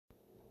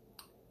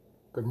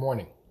Good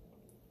morning.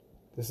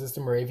 This is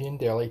the Moravian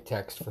Daily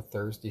Text for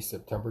Thursday,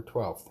 September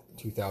 12th,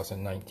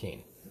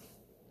 2019.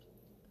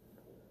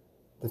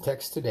 The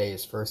text today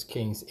is 1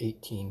 Kings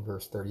 18,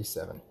 verse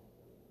 37.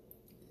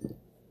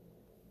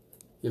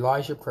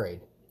 Elijah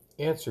prayed,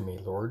 "Answer me,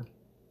 Lord,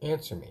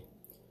 answer me,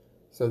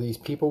 so these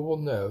people will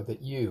know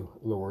that you,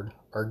 Lord,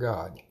 are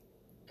God,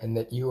 and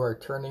that you are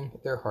turning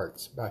their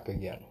hearts back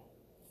again."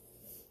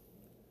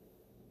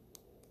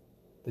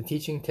 The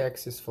teaching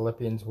text is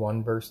Philippians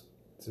 1, verses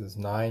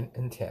 9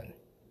 and 10.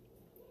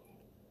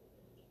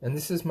 And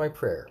this is my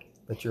prayer,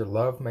 that your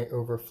love may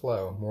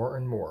overflow more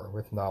and more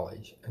with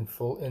knowledge and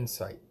full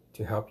insight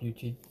to help you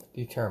to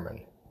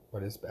determine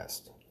what is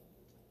best.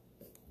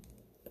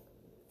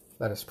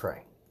 Let us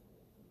pray.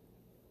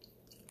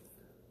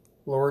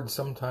 Lord,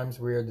 sometimes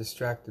we are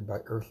distracted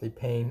by earthly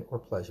pain or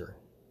pleasure.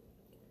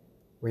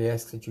 We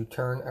ask that you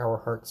turn our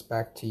hearts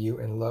back to you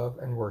in love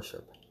and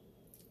worship.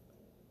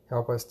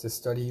 Help us to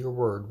study your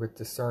word with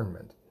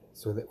discernment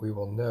so that we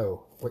will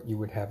know what you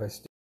would have us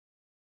do.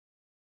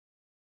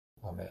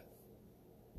 Amen.